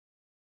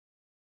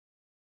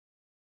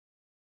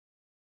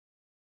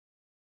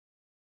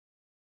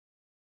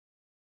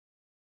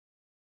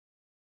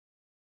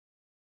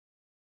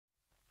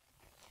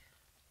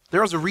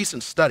There was a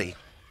recent study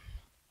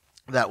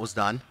that was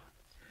done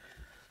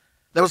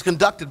that was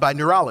conducted by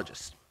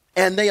neurologists,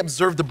 and they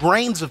observed the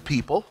brains of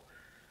people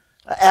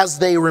as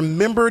they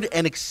remembered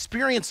and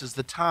experienced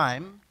the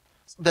time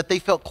that they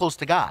felt close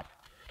to God,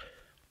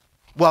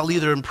 while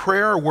either in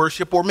prayer or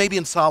worship or maybe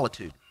in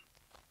solitude.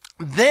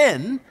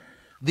 Then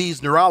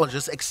these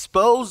neurologists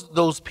exposed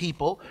those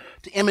people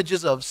to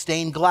images of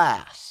stained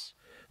glass,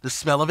 the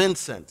smell of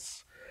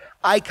incense,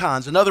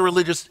 icons, and other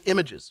religious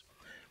images,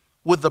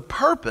 with the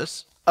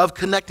purpose of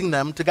connecting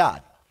them to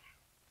God.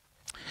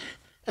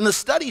 And the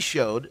study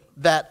showed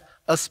that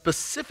a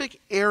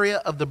specific area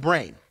of the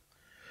brain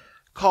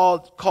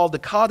called the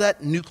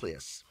caudate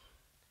nucleus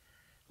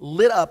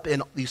lit up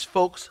in these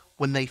folks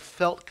when they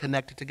felt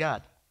connected to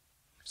God.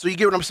 So you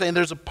get what I'm saying?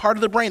 There's a part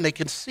of the brain they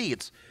can see.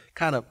 It's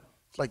kind of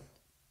like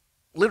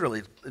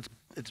literally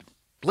it's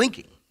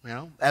blinking,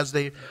 as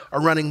they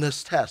are running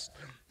this test.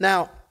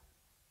 Now,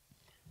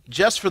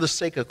 just for the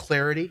sake of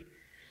clarity,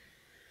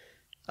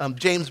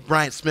 James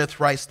Bryant Smith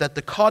writes that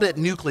the caudate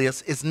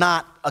nucleus is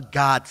not a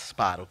God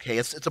spot, okay?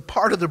 It's a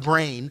part of the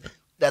brain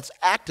that's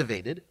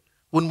activated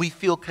when we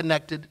feel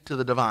connected to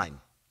the divine.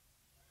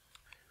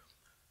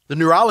 The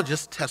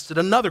neurologists tested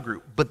another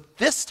group, but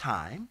this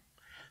time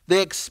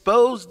they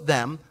exposed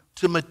them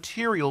to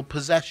material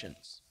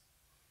possessions.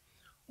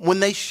 When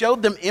they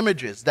showed them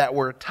images that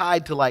were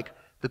tied to like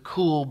the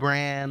cool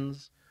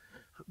brands,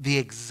 the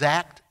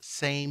exact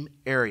same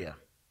area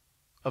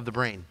of the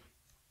brain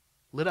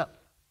lit up.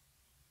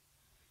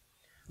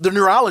 The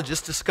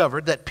neurologists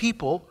discovered that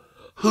people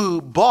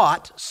who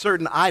bought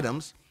certain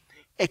items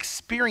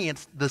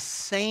experienced the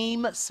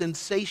same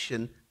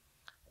sensation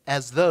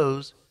as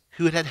those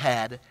who had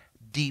had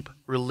deep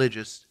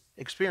religious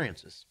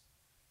experiences.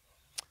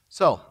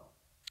 So,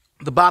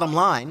 the bottom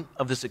line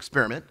of this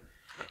experiment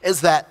is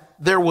that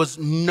there was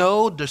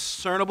no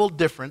discernible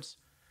difference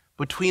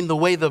between the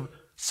way the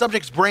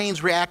subject's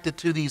brains reacted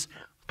to these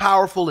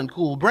powerful and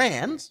cool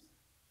brands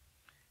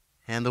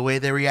and the way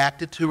they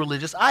reacted to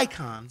religious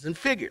icons and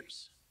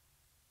figures.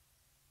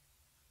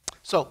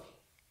 So,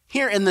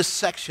 here in this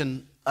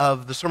section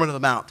of the Sermon on the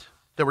Mount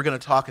that we're going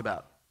to talk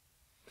about,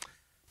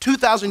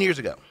 2,000 years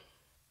ago,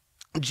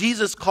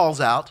 Jesus calls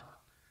out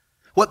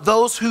what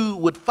those who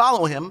would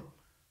follow him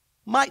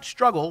might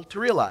struggle to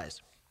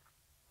realize.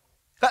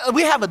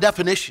 We have a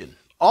definition.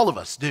 All of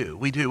us do.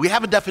 We do. We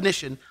have a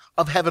definition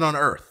of heaven on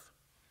earth.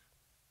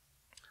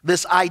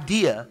 This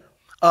idea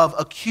of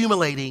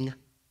accumulating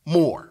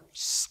more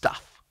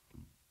stuff,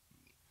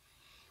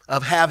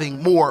 of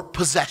having more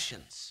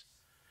possessions,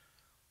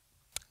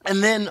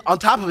 and then on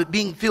top of it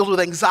being filled with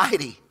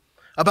anxiety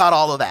about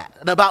all of that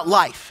and about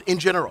life in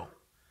general.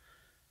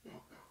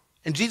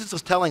 And Jesus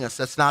is telling us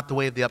that's not the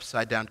way of the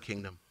upside down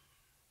kingdom.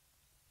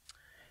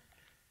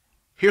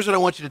 Here's what I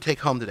want you to take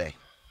home today.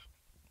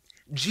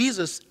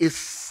 Jesus is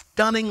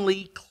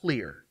stunningly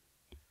clear.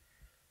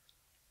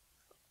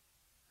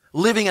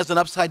 Living as an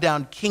upside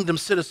down kingdom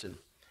citizen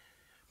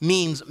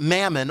means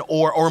mammon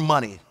or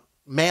money.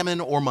 Mammon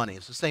or money.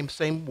 It's the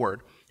same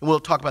word. And we'll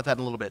talk about that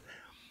in a little bit.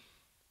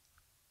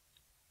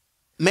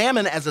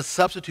 Mammon as a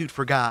substitute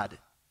for God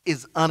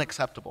is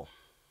unacceptable.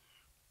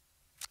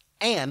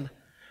 And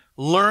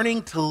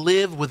learning to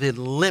live within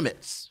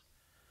limits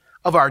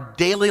of our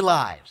daily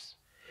lives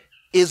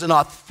is an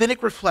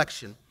authentic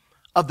reflection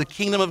of the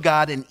kingdom of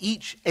God in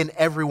each and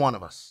every one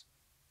of us.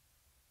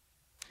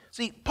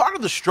 See, part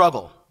of the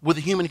struggle with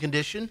the human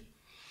condition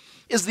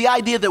is the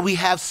idea that we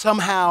have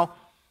somehow,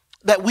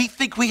 that we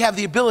think we have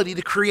the ability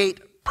to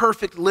create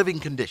perfect living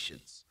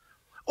conditions,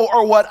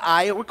 or what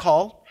I would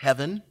call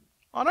heaven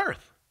on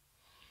earth.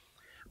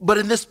 But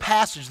in this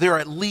passage, there are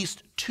at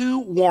least two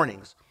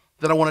warnings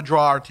that I want to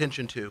draw our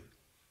attention to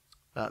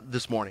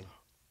this morning.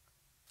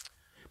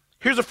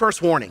 Here's the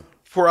first warning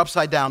for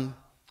upside down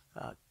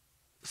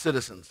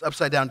citizens,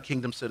 upside down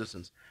kingdom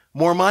citizens.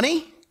 More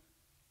money,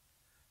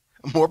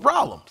 more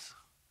problems.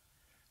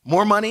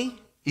 More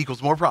money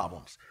equals more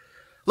problems.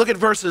 Look at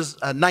verses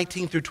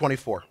 19 through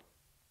 24.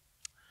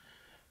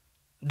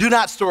 Do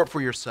not store up for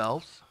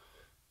yourselves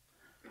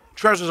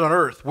treasures on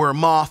earth where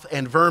moth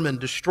and vermin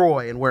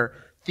destroy and where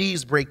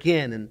thieves break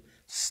in and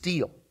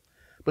steal.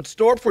 But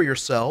store up for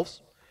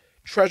yourselves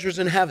treasures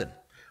in heaven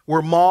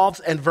where moths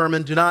and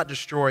vermin do not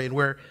destroy and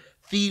where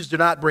thieves do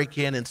not break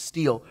in and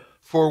steal.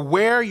 For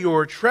where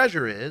your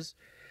treasure is,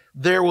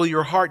 there will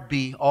your heart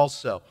be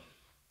also.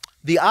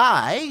 The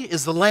eye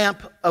is the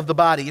lamp of the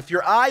body. If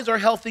your eyes are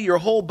healthy, your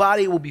whole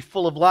body will be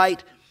full of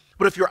light.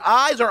 But if your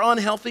eyes are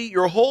unhealthy,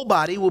 your whole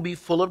body will be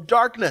full of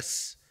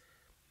darkness.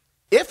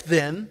 If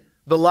then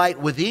the light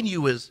within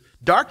you is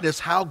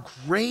darkness, how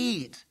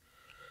great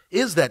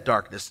is that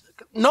darkness?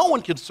 No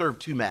one can serve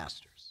two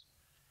masters.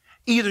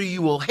 Either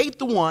you will hate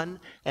the one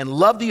and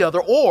love the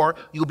other, or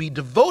you'll be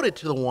devoted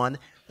to the one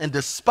and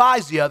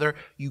despise the other.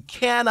 You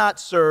cannot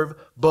serve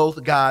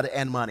both God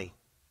and money.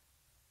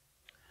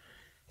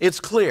 It's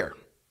clear.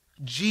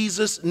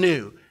 Jesus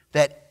knew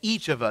that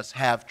each of us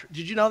have,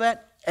 did you know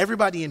that?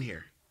 Everybody in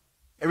here,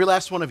 every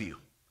last one of you,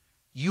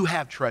 you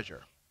have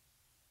treasure.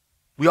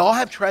 We all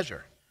have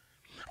treasure.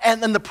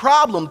 And then the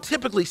problem,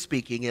 typically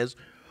speaking, is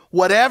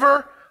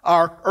whatever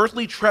our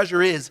earthly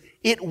treasure is,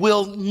 it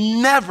will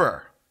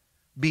never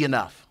be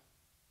enough.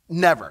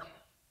 Never.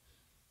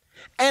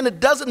 And it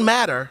doesn't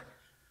matter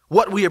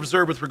what we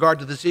observe with regard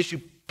to this issue,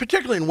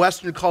 particularly in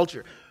Western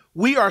culture.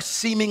 We are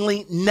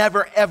seemingly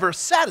never, ever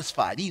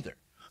satisfied either.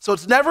 So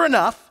it's never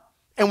enough,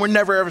 and we're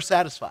never, ever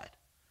satisfied.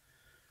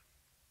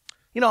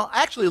 You know,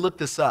 I actually looked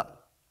this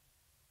up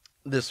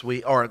this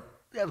week, or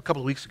a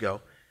couple of weeks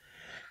ago,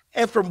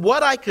 and from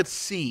what I could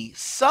see,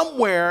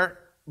 somewhere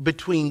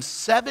between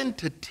 7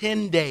 to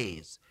 10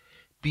 days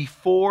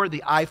before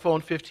the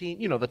iPhone 15,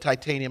 you know, the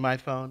titanium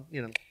iPhone,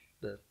 you know,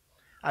 the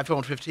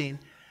iPhone 15,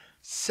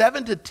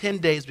 7 to 10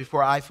 days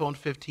before iPhone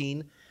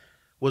 15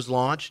 was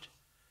launched,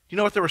 do you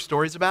know what there were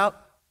stories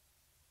about?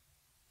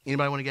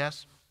 Anybody want to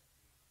guess?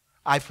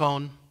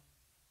 iPhone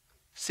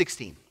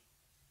 16.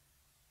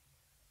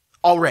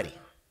 Already.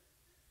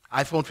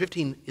 iPhone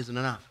 15 isn't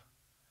enough.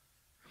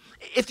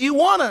 If you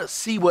want to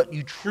see what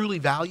you truly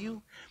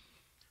value,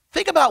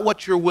 think about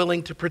what you're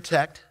willing to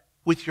protect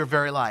with your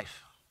very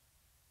life.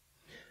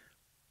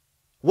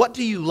 What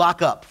do you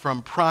lock up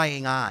from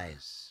prying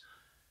eyes?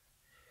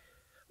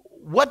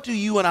 What do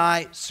you and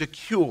I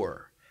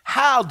secure?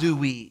 How do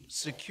we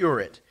secure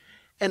it?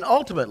 And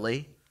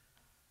ultimately,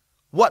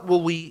 what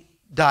will we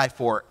die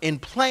for? In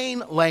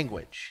plain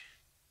language,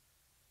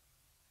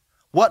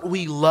 what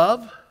we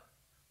love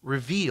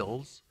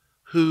reveals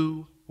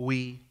who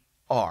we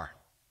are.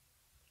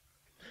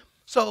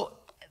 So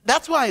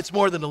that's why it's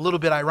more than a little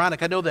bit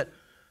ironic. I know that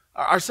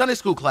our Sunday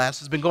school class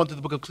has been going through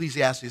the book of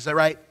Ecclesiastes. Is that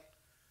right?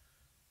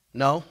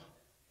 No?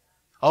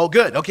 Oh,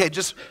 good. Okay,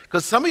 just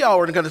because some of y'all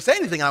weren't going to say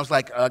anything. I was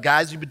like,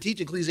 guys, you've been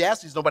teaching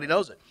Ecclesiastes. Nobody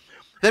knows it.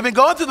 They've been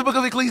going through the book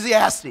of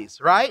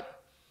Ecclesiastes, right?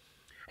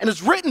 And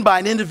it's written by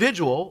an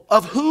individual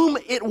of whom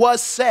it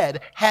was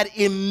said had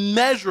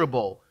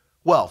immeasurable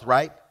wealth,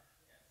 right?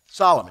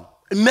 Solomon.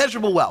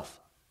 Immeasurable wealth.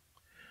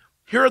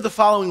 Here are the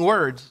following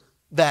words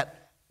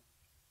that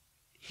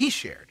he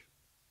shared.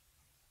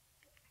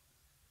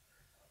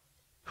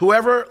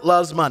 Whoever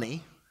loves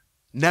money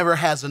never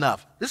has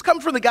enough. This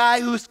comes from the guy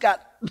who's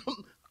got,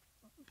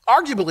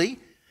 arguably,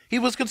 he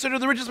was considered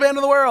the richest man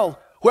in the world.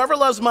 Whoever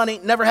loves money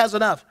never has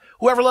enough.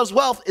 Whoever loves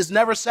wealth is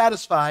never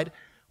satisfied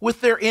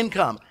with their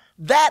income.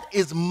 That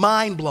is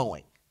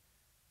mind-blowing.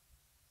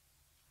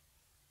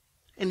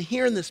 And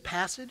here in this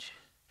passage,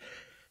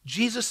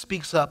 Jesus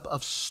speaks up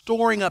of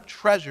storing up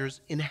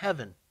treasures in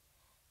heaven.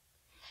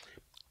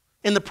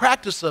 In the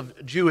practice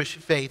of Jewish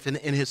faith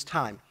in his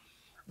time,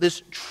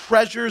 this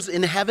treasures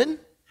in heaven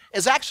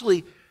is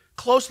actually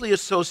closely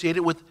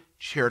associated with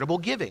charitable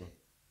giving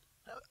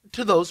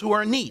to those who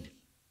are in need.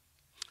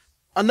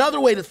 Another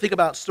way to think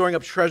about storing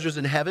up treasures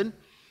in heaven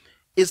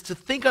is to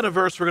think on a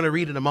verse we're going to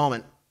read in a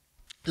moment,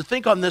 to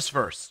think on this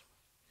verse.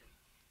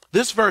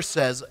 This verse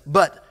says,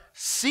 "But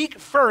seek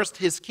first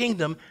his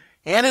kingdom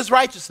and his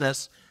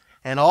righteousness,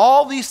 and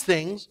all these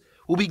things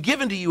will be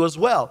given to you as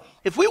well."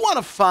 If we want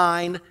to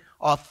find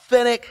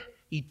authentic,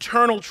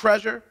 eternal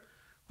treasure,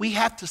 we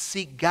have to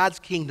seek God's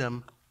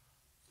kingdom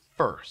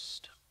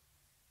first.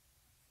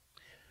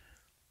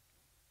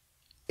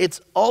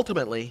 It's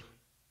ultimately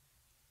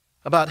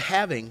about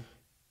having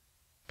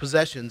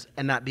possessions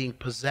and not being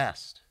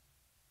possessed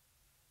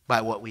by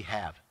what we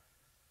have.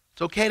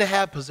 It's okay to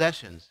have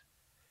possessions.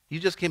 You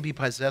just can't be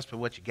possessed by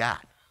what you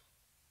got.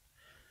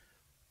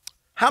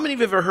 How many of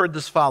you have ever heard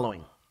this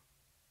following?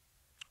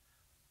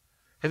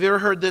 Have you ever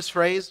heard this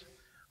phrase?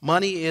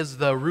 Money is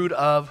the root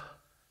of...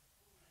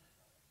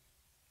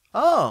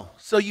 Oh,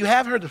 so you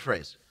have heard the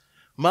phrase.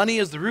 Money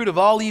is the root of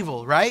all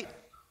evil, right?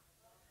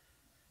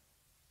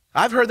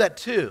 I've heard that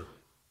too.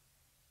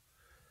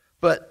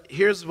 But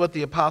here's what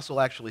the apostle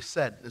actually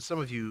said, and some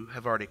of you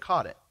have already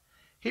caught it.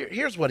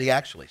 Here's what he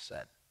actually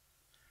said.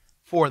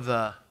 For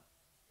the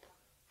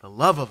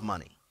love of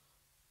money.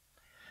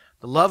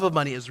 The love of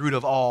money is the root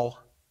of all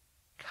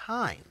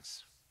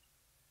kinds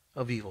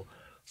of evil.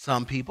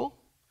 Some people,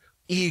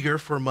 eager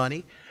for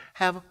money,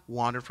 have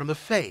wandered from the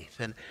faith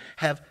and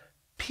have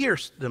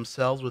pierced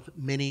themselves with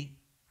many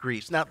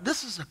griefs. Now,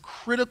 this is a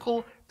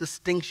critical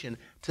distinction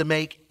to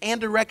make and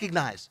to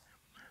recognize.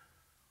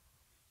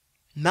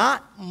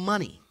 Not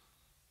money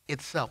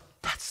itself.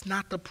 That's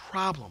not the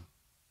problem.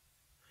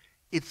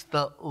 It's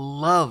the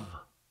love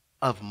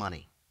of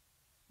money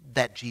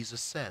that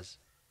Jesus says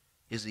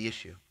is the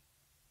issue.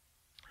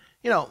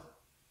 You know,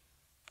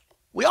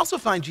 we also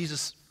find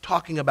Jesus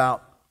talking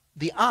about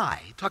the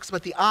eye. He talks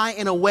about the eye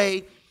in a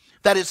way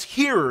that his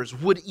hearers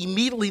would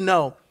immediately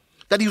know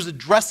that he was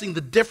addressing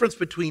the difference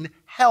between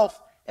health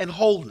and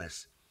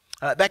wholeness.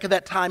 Back at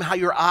that time, how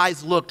your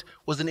eyes looked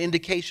was an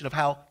indication of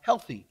how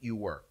healthy you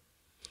were.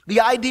 The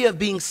idea of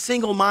being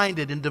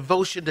single-minded in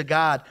devotion to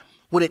God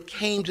when it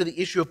came to the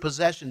issue of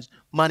possessions,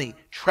 money,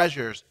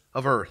 treasures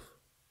of earth.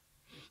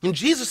 And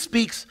Jesus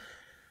speaks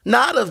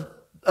not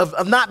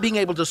of not being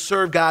able to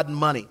serve God in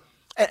money.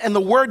 And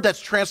the word that's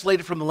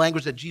translated from the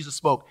language that Jesus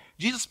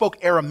spoke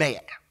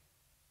Aramaic,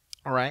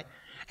 all right?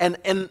 And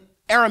in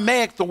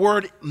Aramaic, the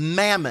word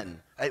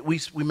mammon, we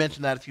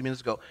mentioned that a few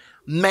minutes ago,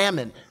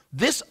 mammon,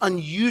 This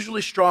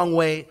unusually strong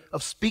way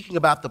of speaking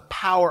about the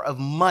power of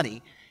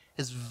money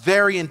is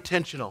very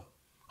intentional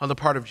on the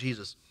part of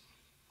Jesus.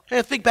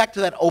 And think back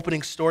to that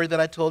opening story that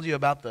I told you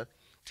about the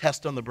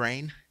test on the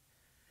brain.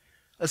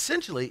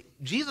 Essentially,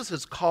 Jesus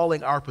is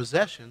calling our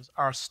possessions,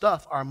 our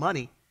stuff, our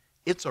money,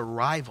 it's a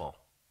rival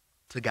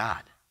to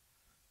God.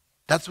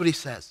 That's what he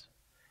says.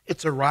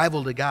 It's a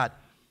rival to God.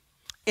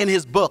 In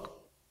his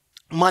book,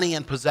 Money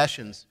and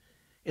Possessions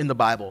in the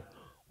Bible,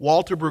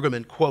 Walter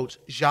Brueggemann quotes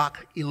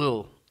Jacques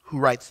Ellul, who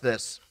writes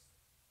this: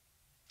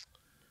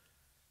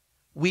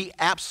 "We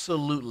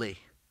absolutely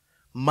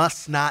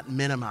must not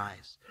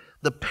minimize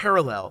the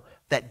parallel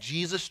that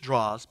Jesus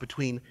draws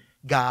between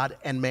God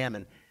and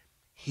mammon."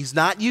 He's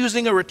not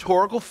using a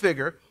rhetorical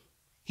figure.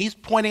 He's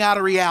pointing out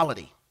a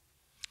reality.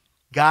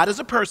 God as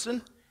a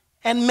person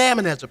and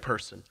mammon as a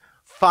person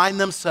find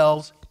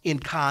themselves in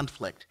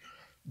conflict.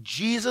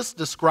 Jesus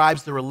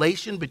describes the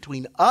relation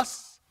between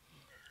us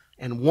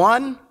and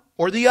one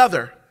or the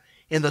other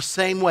in the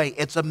same way.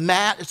 It's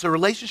a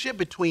relationship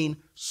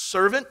between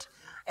servant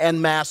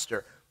and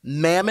master.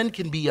 Mammon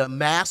can be a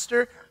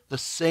master the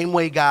same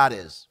way God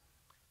is.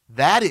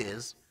 That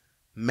is,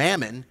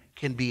 mammon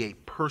can be a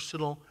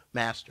personal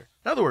master.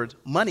 In other words,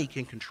 money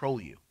can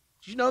control you.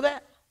 Did you know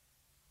that?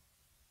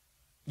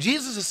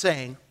 Jesus is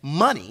saying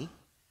money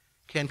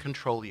can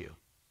control you.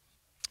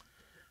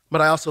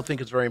 But I also think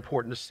it's very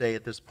important to say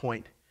at this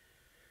point,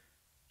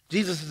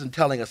 Jesus isn't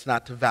telling us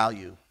not to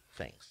value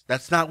things.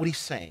 That's not what he's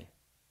saying.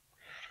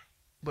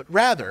 But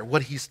rather,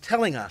 what he's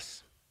telling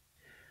us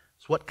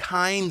is what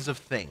kinds of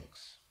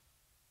things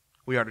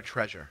we are to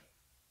treasure.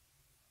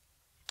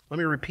 Let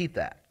me repeat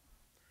that.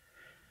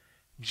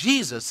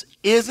 Jesus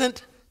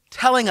isn't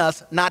telling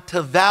us not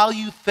to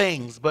value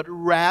things, but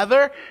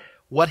rather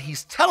what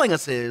he's telling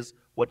us is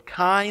what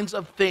kinds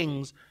of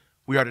things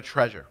we are to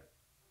treasure.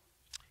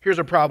 Here's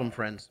our problem,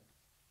 friends.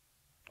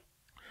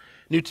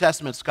 New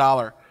Testament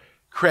scholar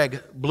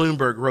Craig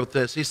Bloomberg wrote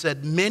this. He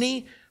said,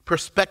 "Many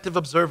prospective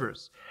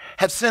observers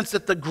have sensed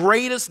that the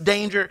greatest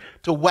danger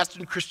to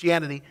Western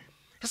Christianity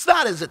is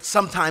not, as it's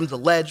sometimes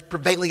alleged,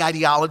 prevailing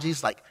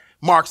ideologies like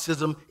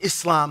Marxism,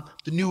 Islam,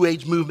 the New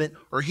Age movement,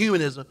 or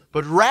humanism,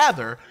 but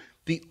rather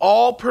the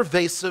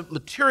all-pervasive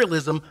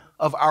materialism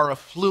of our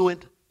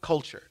affluent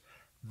culture.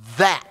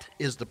 That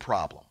is the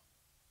problem.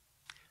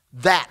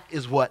 That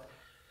is what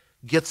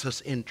gets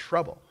us in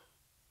trouble.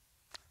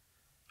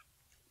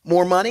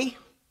 More money,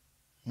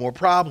 more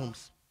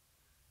problems.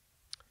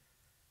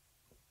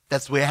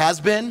 That's the way it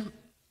has been.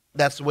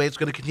 That's the way it's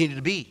going to continue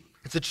to be.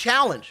 It's a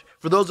challenge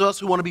for those of us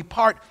who want to be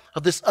part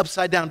of this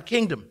upside-down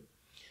kingdom.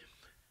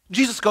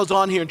 Jesus goes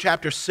on here in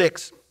chapter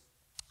 6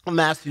 of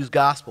Matthew's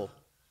gospel.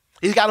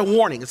 He's got a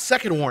warning, a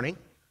second warning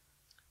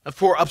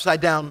for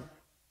upside-down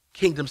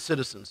kingdom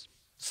citizens.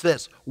 It's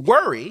this: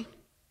 worry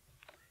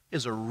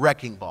is a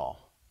wrecking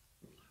ball.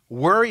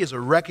 Worry is a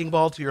wrecking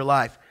ball to your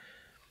life.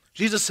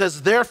 Jesus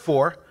says,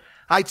 "Therefore,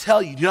 I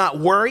tell you, do not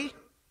worry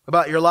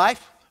about your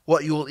life,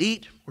 what you will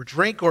eat or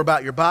drink, or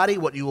about your body,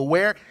 what you will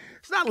wear.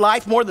 Is not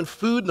life more than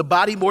food and the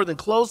body more than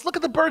clothes? Look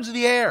at the birds of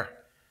the air.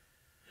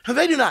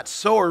 They do not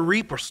sow or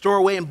reap or store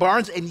away in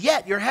barns, and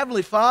yet your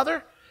heavenly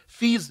Father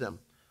feeds them.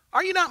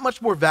 Are you not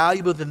much more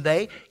valuable than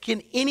they?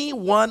 Can any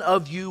one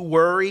of you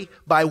worry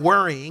by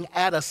worrying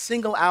add a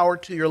single hour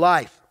to your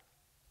life?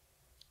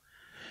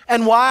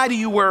 And why do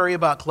you worry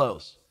about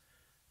clothes?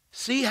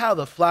 See how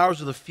the flowers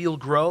of the field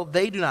grow.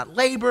 They do not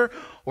labor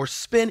or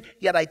spin.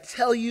 Yet I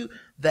tell you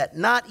that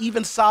not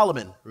even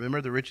Solomon," remember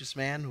the richest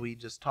man? We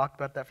just talked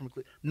about that from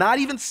not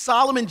even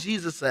Solomon,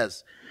 Jesus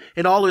says,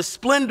 "in all his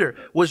splendor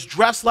was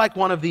dressed like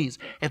one of these.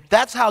 If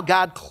that's how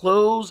God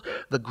clothes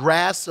the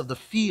grass of the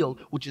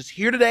field, which is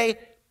here today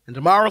and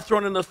tomorrow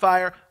thrown into the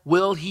fire,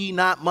 will he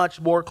not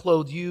much more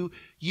clothe you,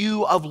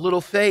 you of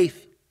little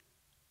faith?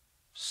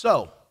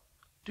 So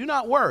do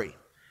not worry,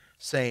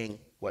 saying,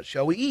 what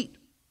shall we eat?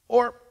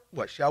 Or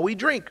what shall we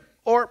drink?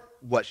 Or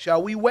what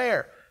shall we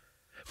wear?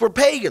 For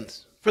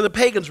the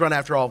pagans run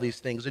after all these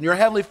things, and your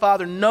heavenly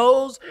Father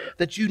knows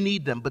that you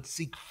need them. But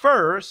seek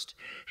first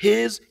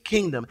his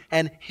kingdom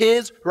and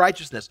his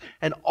righteousness,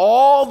 and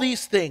all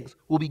these things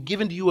will be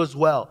given to you as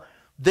well.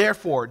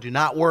 Therefore, do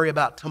not worry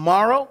about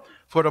tomorrow,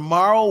 for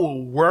tomorrow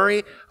will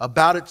worry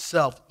about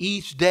itself.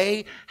 Each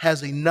day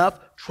has enough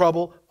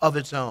trouble of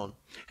its own."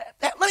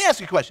 Let me ask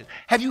you a question.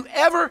 Have you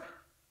ever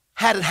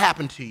had it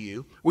happen to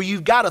you where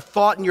you've got a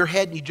thought in your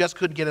head and you just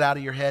couldn't get it out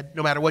of your head?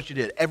 No matter what you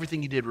did,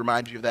 everything you did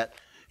reminds you of that.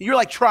 You're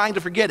like trying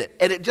to forget it,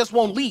 and it just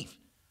won't leave,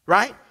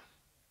 right?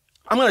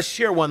 I'm going to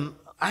share one.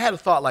 I had a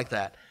thought like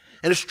that,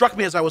 and it struck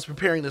me as I was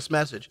preparing this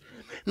message.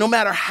 No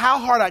matter how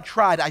hard I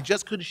tried, I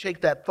just couldn't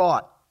shake that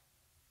thought.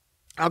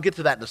 I'll get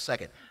to that in a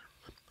second.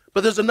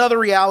 But there's another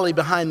reality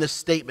behind this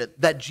statement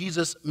that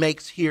Jesus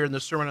makes here in the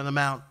Sermon on the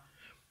Mount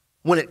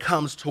when it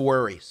comes to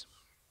worries.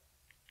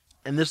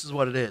 And this is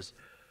what it is.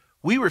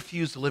 We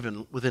refuse to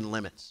live within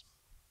limits.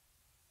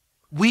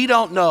 We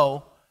don't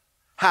know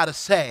how to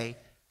say,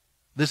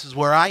 this is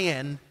where I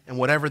end, and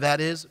whatever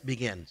that is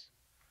begins.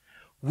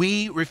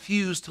 We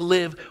refuse to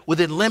live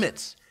within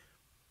limits.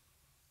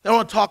 I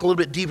want to talk a little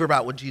bit deeper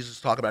about what Jesus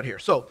is talking about here.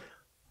 So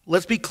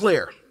let's be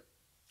clear.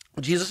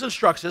 Jesus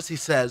instructs us, he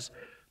says,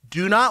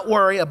 do not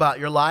worry about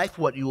your life,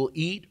 what you will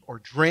eat or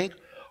drink,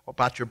 or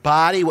about your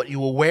body, what you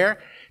will wear.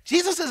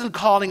 Jesus isn't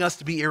calling us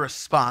to be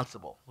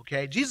irresponsible,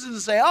 okay? Jesus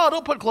isn't saying, oh,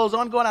 don't put clothes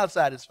on, going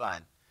outside, it's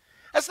fine.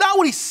 That's not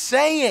what he's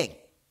saying.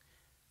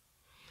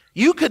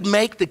 You could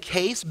make the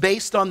case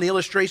based on the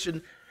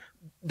illustration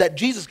that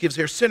Jesus gives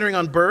here, centering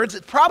on birds.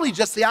 It's probably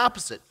just the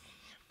opposite.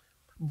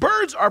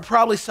 Birds are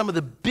probably some of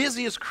the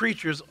busiest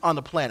creatures on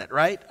the planet,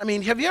 right? I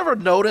mean, have you ever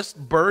noticed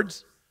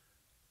birds?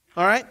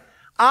 All right?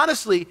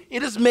 Honestly,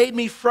 it has made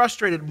me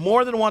frustrated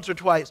more than once or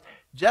twice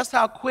just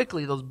how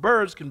quickly those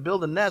birds can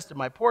build a nest in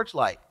my porch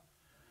light.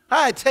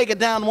 I take it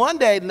down one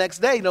day, the next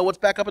day, you know what's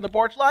back up in the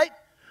porch light?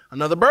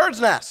 Another bird's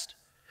nest.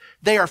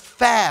 They are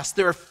fast,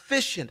 they're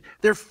efficient,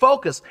 they're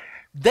focused.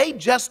 They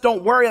just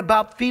don't worry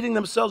about feeding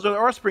themselves or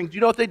their offspring. Do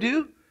you know what they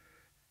do?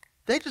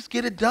 They just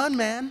get it done,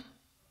 man.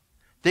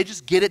 They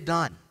just get it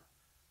done.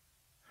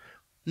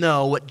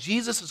 No, what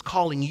Jesus is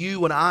calling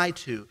you and I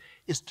to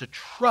is to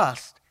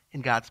trust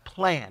in God's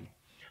plan,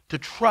 to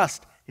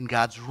trust in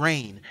God's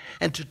reign,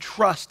 and to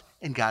trust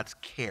in God's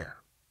care.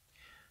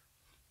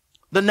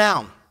 The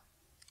noun,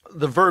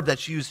 the verb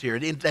that's used here,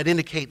 that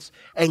indicates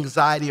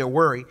anxiety or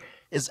worry,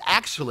 is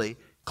actually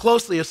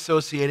closely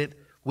associated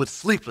with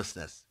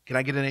sleeplessness. Can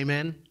I get an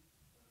amen?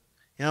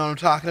 You know what I'm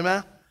talking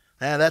about?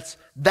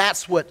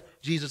 That's what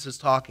Jesus is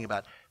talking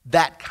about,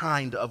 that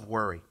kind of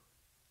worry.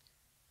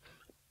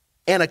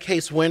 Anna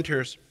Case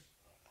Winters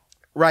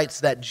writes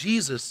that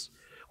Jesus,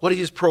 what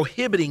he is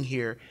prohibiting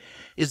here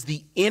is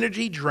the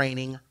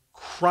energy-draining,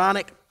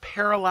 chronic,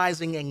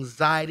 paralyzing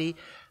anxiety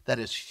that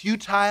is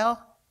futile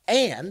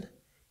and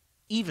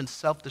even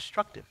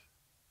self-destructive.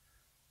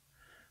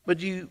 But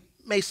you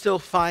may still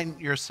find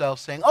yourself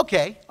saying,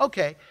 okay,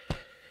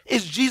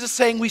 is Jesus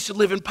saying we should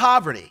live in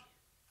poverty?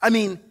 I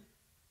mean,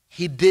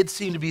 he did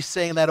seem to be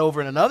saying that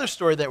over in another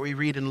story that we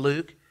read in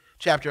Luke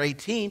chapter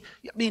 18.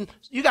 I mean,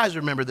 you guys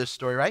remember this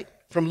story, right?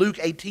 From Luke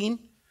 18,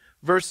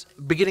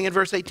 beginning in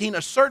verse 18,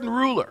 a certain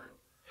ruler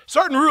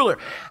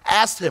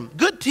asked him,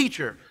 good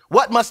teacher,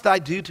 what must I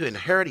do to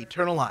inherit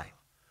eternal life?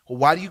 Well,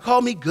 why do you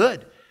call me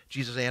good?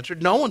 Jesus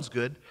answered, no one's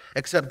good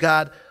except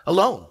God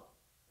alone.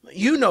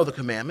 You know the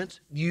commandments.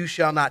 You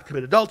shall not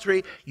commit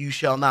adultery. You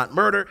shall not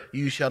murder.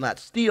 You shall not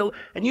steal.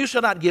 And you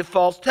shall not give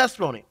false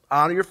testimony.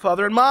 Honor your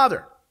father and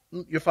mother.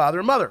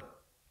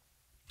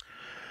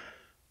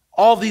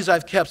 All these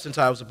I've kept since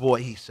I was a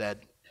boy, he said.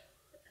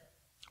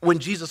 When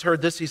Jesus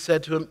heard this, he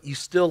said to him, you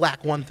still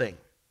lack one thing.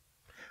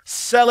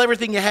 Sell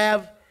everything you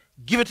have,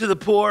 give it to the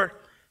poor,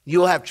 you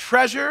will have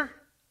treasure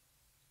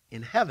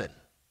in heaven.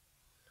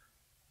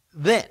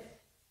 Then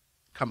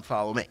come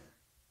follow me.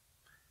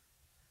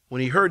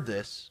 When he heard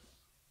this,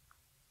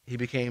 he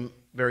became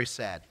very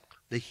sad.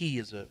 The he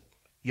is a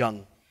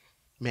young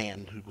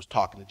man who was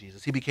talking to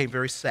Jesus. He became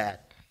very sad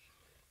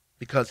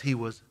because he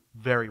was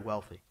very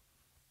wealthy.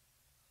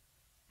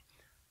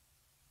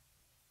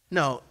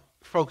 No,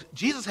 folks,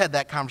 Jesus had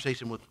that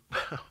conversation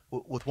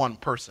with one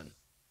person.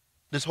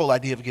 This whole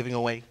idea of giving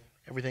away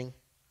everything.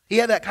 He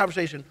had that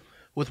conversation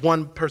with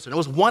one person. It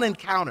was one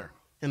encounter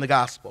in the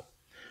gospel.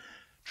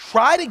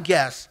 Try to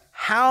guess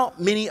how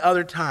many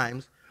other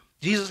times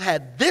Jesus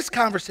had this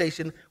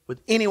conversation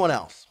with anyone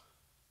else.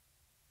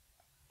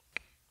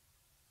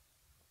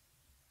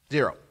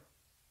 0.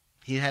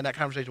 He had that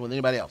conversation with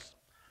anybody else.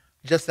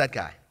 Just that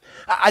guy.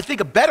 I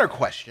think a better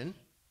question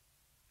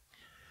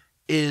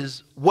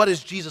is, what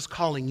is Jesus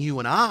calling you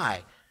and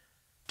I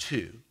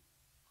to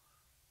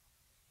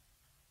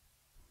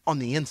on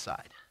the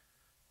inside?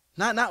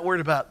 Not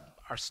worried about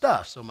our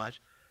stuff so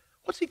much.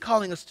 What's he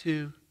calling us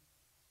to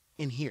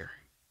in here?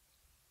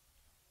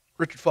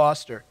 Richard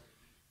Foster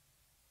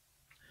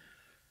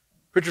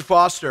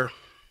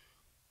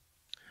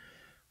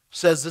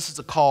says this is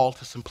a call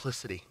to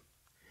simplicity.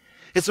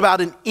 It's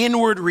about an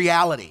inward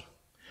reality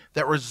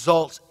that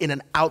results in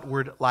an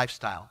outward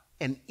lifestyle.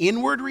 An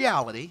inward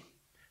reality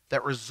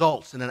that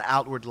results in an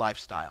outward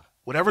lifestyle.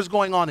 Whatever's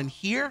going on in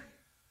here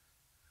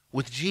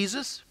with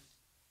Jesus,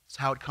 it's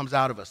how it comes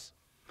out of us.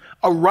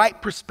 A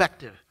right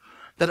perspective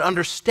that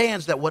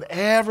understands that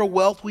whatever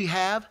wealth we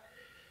have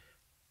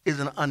is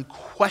an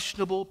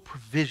unquestionable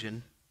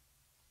provision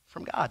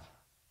from God.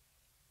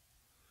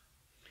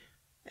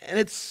 And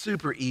it's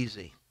super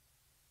easy.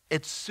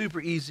 It's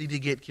super easy to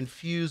get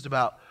confused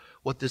about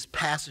what this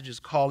passage is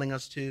calling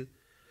us to.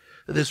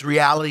 This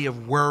reality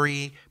of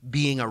worry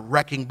being a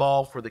wrecking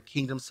ball for the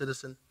kingdom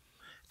citizen.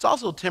 It's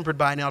also tempered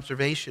by an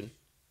observation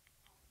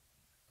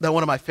that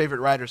one of my favorite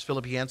writers,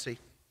 Philip Yancey,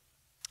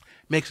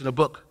 makes in a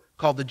book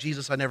called The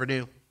Jesus I Never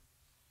Knew.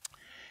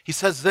 He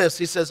says this,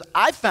 he says,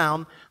 I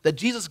found that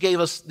Jesus gave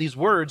us these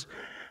words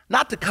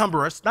not to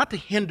cumber us, not to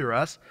hinder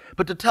us,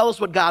 but to tell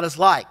us what God is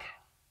like.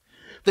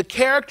 The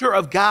character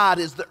of God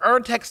is the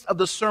urtext of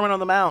the Sermon on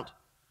the Mount.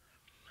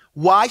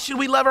 Why should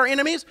we love our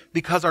enemies?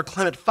 Because our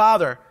clement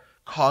Father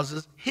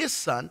causes his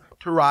Son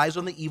to rise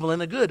on the evil and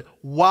the good.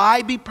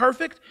 Why be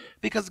perfect?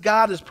 Because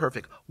God is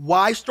perfect.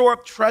 Why store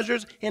up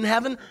treasures in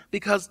heaven?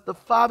 Because the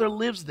Father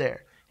lives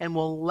there and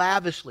will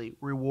lavishly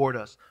reward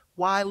us.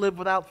 Why live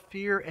without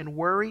fear and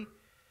worry?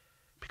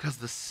 Because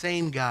the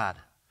same God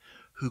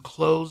who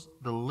clothes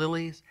the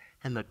lilies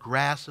and the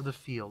grass of the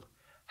field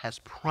has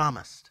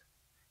promised,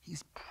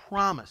 he's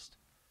promised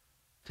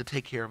to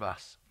take care of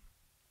us.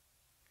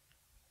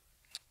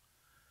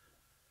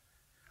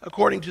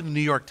 According to the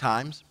New York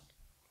Times,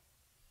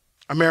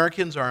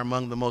 Americans are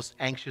among the most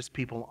anxious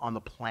people on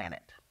the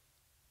planet.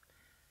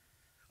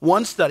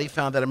 One study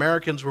found that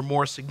Americans were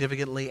more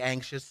significantly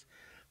anxious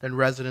than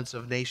residents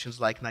of nations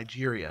like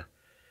Nigeria,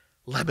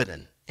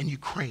 Lebanon, and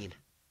Ukraine.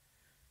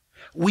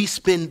 We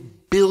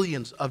spend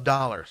billions of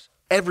dollars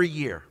every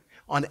year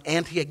on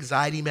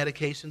anti-anxiety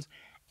medications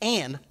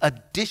and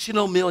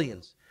additional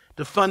millions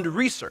to fund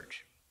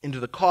research into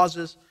the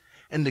causes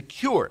and the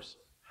cures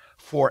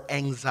for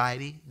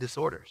anxiety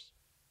disorders.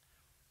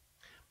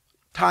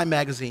 Time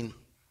magazine,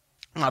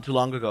 not too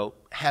long ago,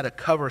 had a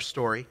cover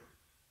story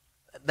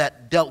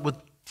that dealt with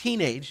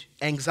teenage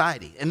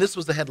anxiety. And this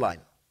was the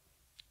headline: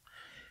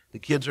 "The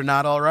kids are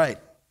not all right.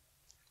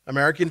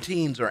 American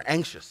teens are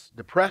anxious,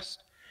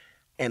 depressed,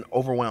 and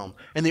overwhelmed."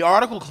 And the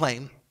article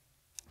claimed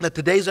that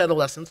today's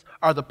adolescents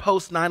are the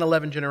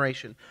post-9/11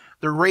 generation.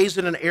 They're raised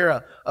in an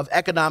era of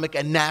economic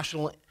and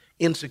national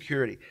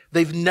insecurity.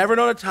 They've never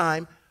known a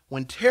time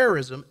when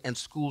terrorism and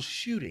school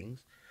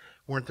shootings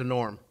weren't the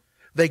norm.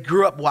 They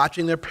grew up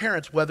watching their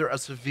parents weather a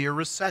severe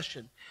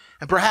recession.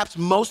 And perhaps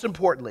most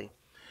importantly,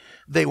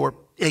 they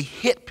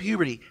hit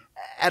puberty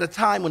at a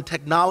time when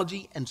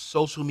technology and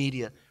social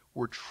media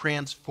were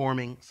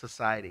transforming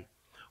society.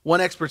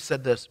 One expert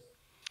said this.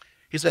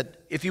 He said,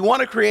 "If you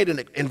want to create an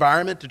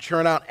environment to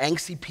churn out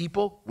angsty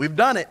people, we've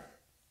done it."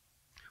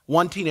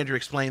 One teenager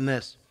explained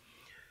this: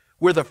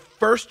 "We're the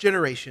first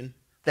generation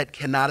that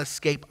cannot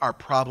escape our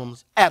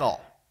problems at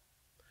all.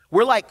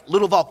 We're like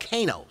little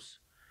volcanoes.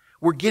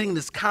 We're getting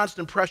this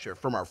constant pressure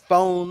from our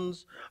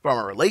phones, from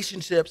our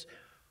relationships,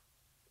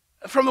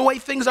 from the way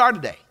things are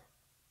today."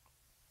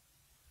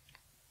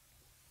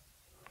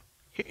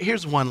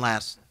 Here's one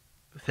last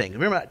thing.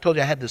 Remember I told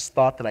you I had this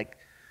thought that I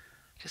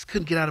just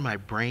couldn't get out of my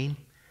brain?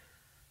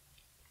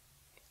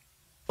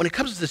 When it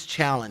comes to this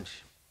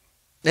challenge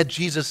that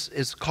Jesus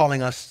is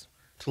calling us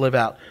to live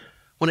out,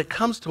 when it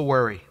comes to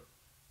worry,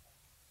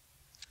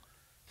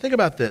 think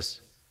about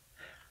this.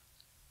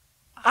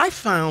 I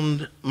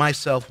found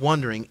myself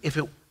wondering if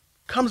it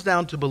comes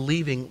down to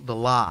believing the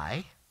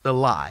lie,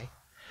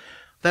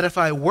 that if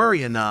I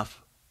worry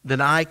enough,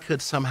 then I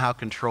could somehow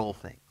control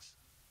things.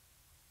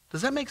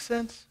 Does that make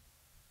sense?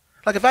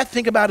 Like if I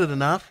think about it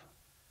enough,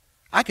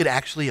 I could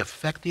actually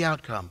affect the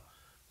outcome.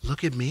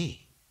 Look at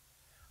me.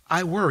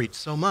 I worried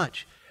so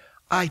much,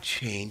 I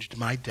changed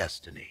my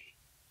destiny.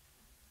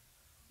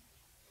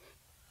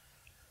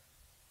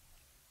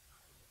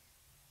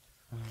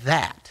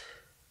 That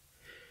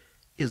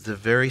is the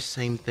very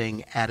same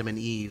thing Adam and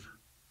Eve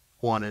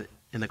wanted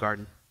in the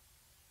garden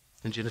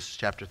in Genesis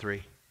chapter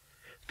 3.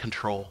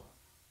 Control.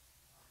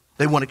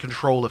 They wanted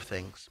control of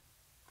things.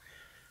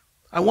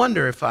 I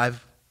wonder if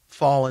I've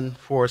fallen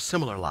for a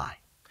similar lie,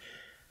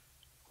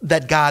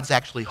 that God's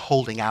actually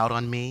holding out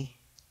on me,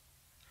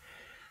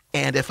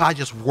 and if I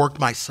just worked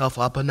myself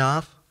up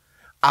enough,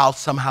 I'll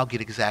somehow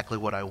get exactly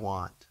what I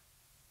want.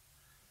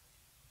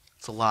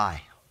 It's a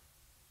lie.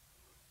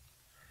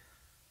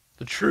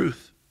 The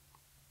truth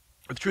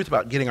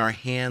about getting our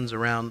hands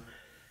around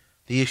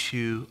the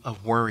issue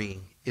of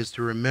worrying is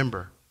to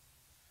remember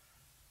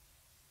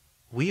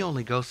we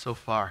only go so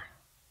far.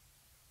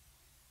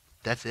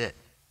 That's it.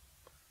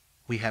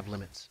 We have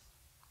limits,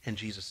 and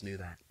Jesus knew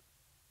that.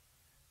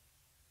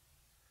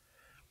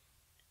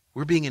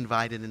 We're being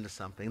invited into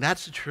something.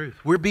 That's the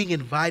truth. We're being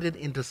invited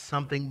into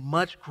something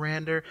much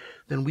grander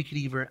than we could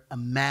even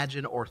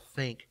imagine or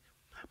think.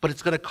 But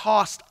it's going to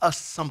cost us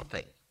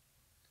something.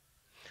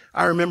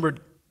 I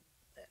remembered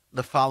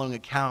the following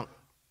account,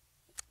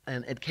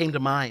 and it came to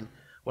mind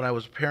when I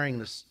was preparing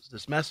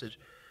this message,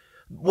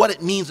 what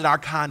it means in our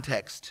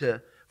context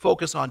to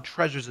focus on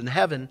treasures in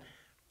heaven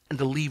and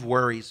to leave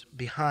worries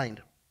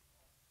behind.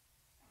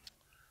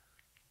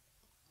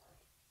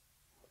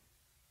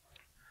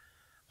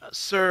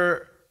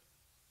 Sir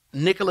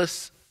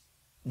Nicholas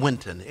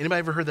Winton. Anybody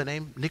ever heard that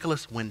name?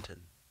 Nicholas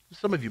Winton.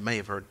 Some of you may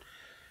have heard.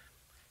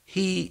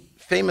 He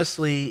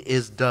famously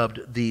is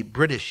dubbed the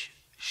British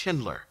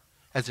Schindler,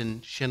 as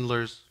in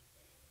Schindler's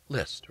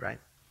List, right?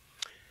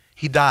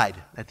 He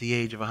died at the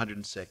age of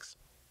 106.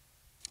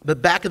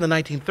 But back in the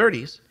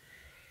 1930s,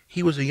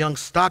 he was a young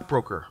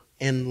stockbroker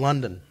in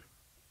London.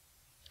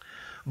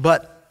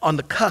 But on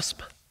the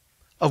cusp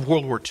of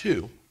World War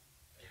II,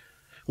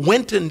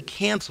 Winton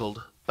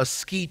canceled a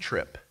ski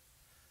trip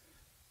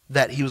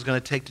that he was going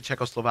to take to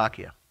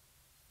Czechoslovakia.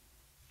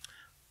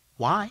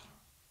 Why?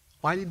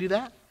 Why did he do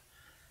that?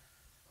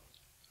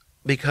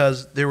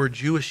 Because there were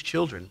Jewish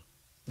children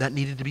that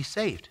needed to be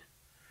saved.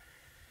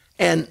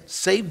 And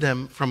saved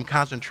them from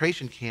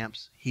concentration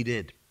camps, he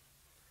did.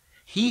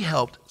 He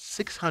helped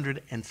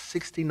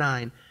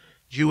 669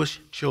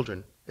 Jewish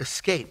children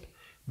escape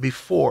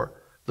before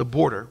the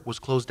border was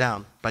closed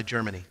down by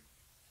Germany.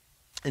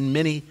 And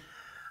many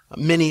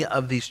Many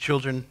of these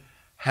children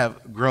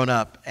have grown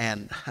up,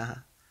 and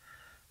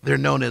they're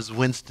known as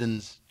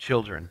Winston's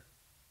children.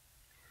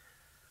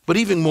 But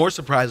even more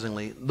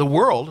surprisingly, the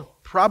world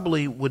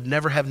probably would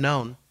never have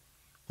known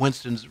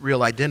Winston's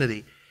real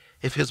identity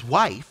if his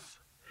wife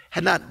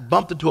had not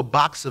bumped into a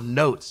box of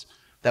notes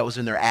that was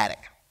in their attic.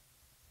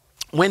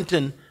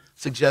 Winston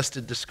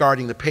suggested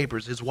discarding the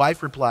papers. His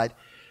wife replied,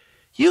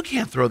 "You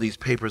can't throw these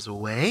papers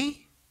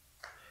away.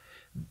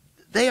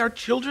 They are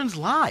children's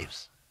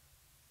lives."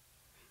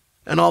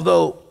 And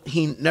although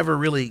he never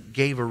really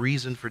gave a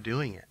reason for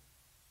doing it,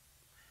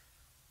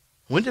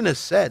 Winston has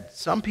said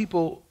some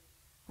people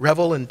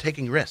revel in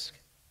taking risk,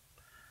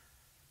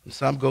 and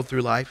some go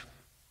through life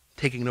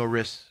taking no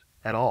risks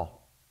at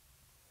all.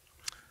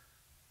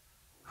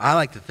 I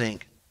like to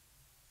think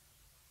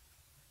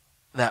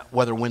that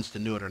whether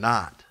Winston knew it or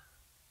not,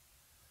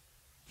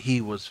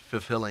 he was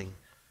fulfilling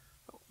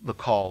the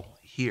call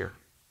here,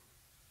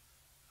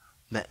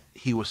 that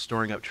he was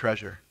storing up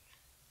treasure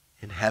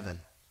in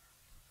heaven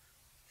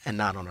and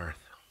not on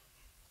earth.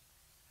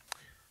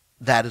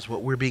 That is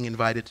what we're being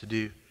invited to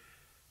do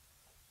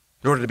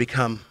in order to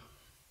become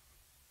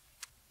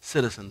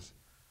citizens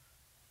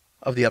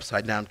of the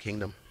upside down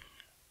kingdom.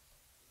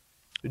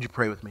 Would you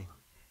pray with me?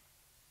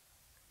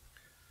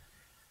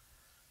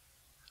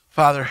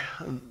 Father,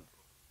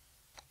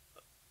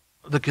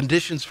 the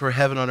conditions for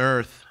heaven on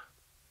earth,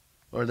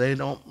 Lord, they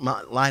don't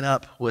line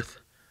up with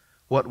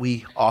what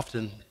we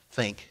often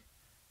think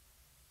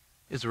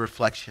is a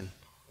reflection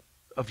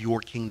of your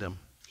kingdom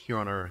here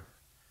on earth.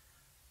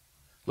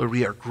 Lord,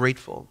 we are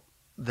grateful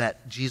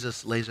that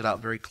Jesus lays it out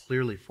very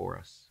clearly for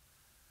us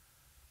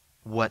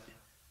what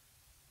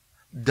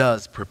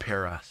does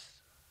prepare us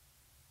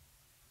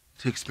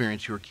to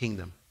experience your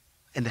kingdom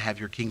and to have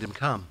your kingdom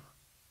come.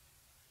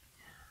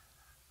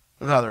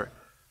 Father,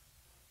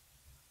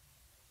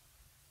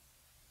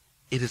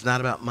 it is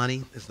not about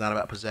money. It's not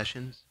about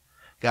possessions.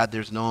 God,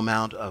 there's no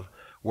amount of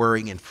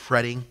worrying and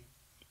fretting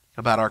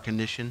about our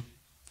condition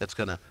that's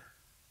going to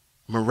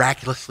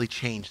miraculously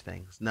change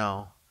things.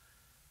 No.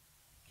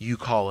 You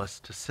call us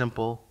to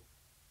simple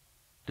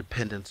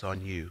dependence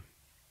on you.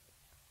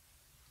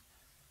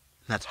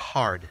 And that's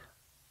hard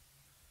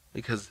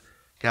because,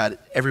 God,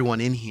 everyone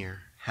in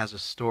here has a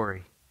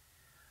story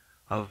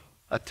of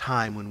a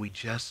time when we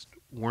just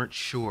weren't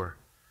sure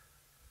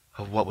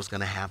of what was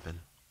going to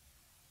happen.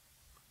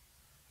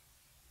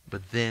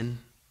 But then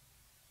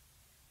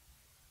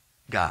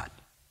God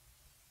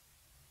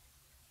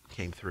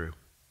came through.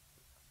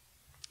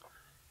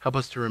 Help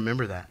us to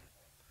remember that.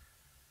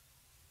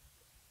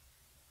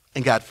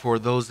 And God, for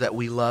those that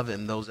we love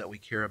and those that we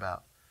care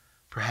about,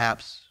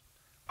 perhaps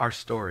our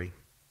story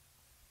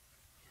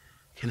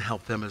can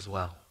help them as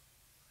well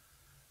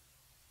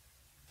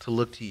to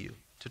look to you,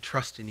 to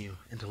trust in you,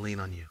 and to lean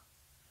on you.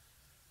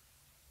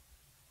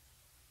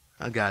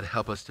 Oh God,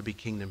 help us to be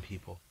kingdom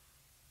people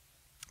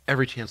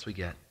every chance we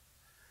get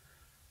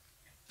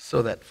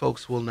so that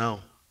folks will know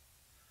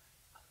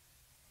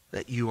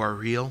that you are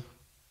real,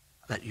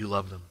 that you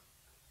love them.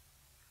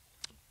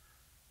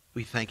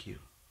 We thank you.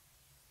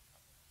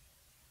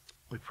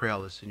 We pray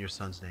all this in your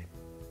Son's name.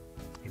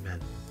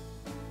 Amen.